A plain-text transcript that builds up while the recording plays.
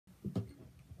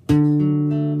They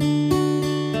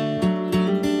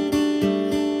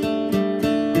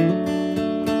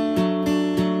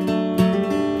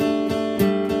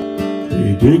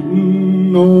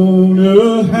didn't own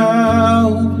a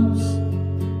house,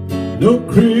 no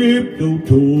crib, no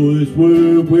toys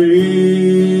were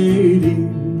waiting.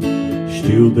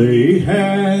 Still they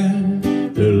had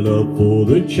their love for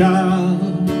the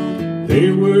child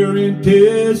they were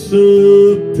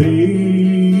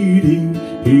anticipating.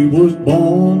 He was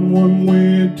born one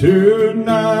winter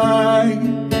night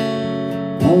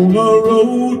on a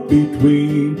road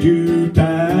between two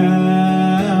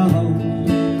towns.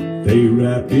 They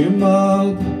wrapped him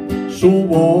up so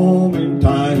warm and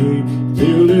tight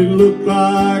till it looked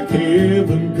like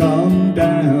heaven come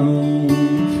down.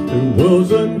 There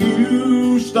was a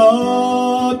new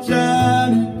star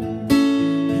shining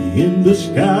in the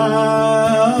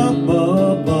sky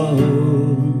above.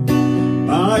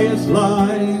 By his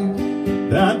light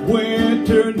that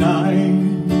winter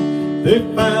night, they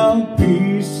found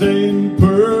peace and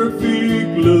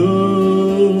perfect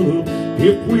love.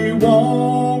 If we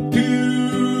want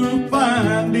to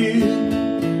find it,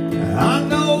 I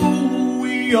know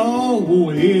we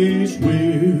always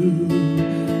will,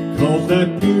 'cause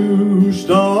that new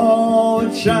star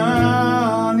is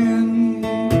shining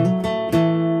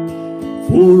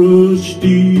for us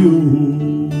still.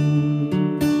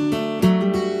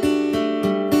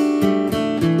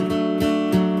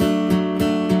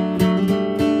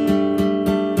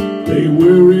 They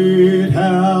worried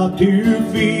how to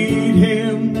feed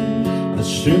him. A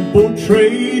simple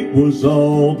trade was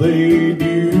all they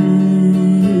knew.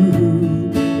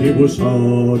 It was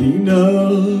hard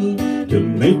enough to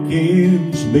make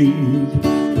ends meet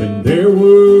when there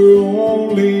were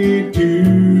only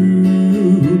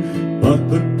two. But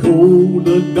the cold,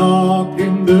 the dark,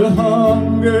 and the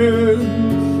hunger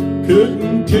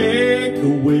couldn't take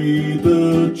away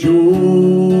the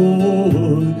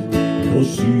joy, 'cause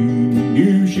she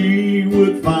knew she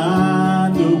would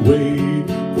find a way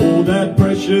for that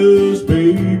precious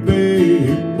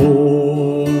baby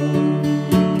boy.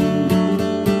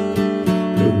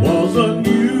 There was a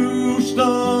new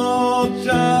star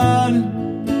shining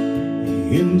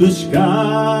in the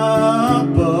sky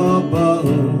above.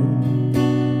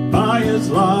 By his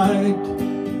light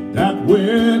that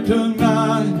winter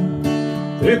night,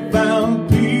 they found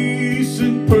peace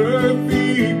and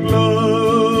perfect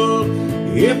love.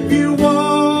 If you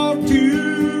want to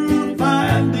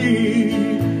find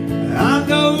it, I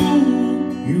know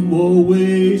you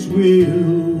always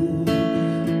will,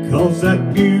 'cause that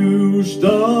new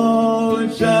star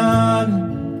is shining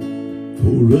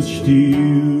for us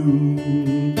still.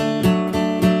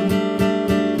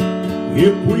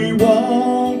 If we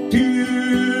want to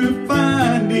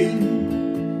find it,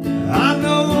 I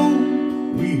know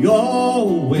we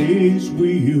always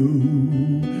will,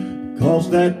 'cause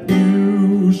that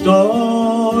new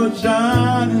star is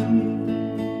shining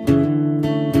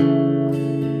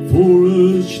for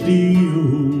us still.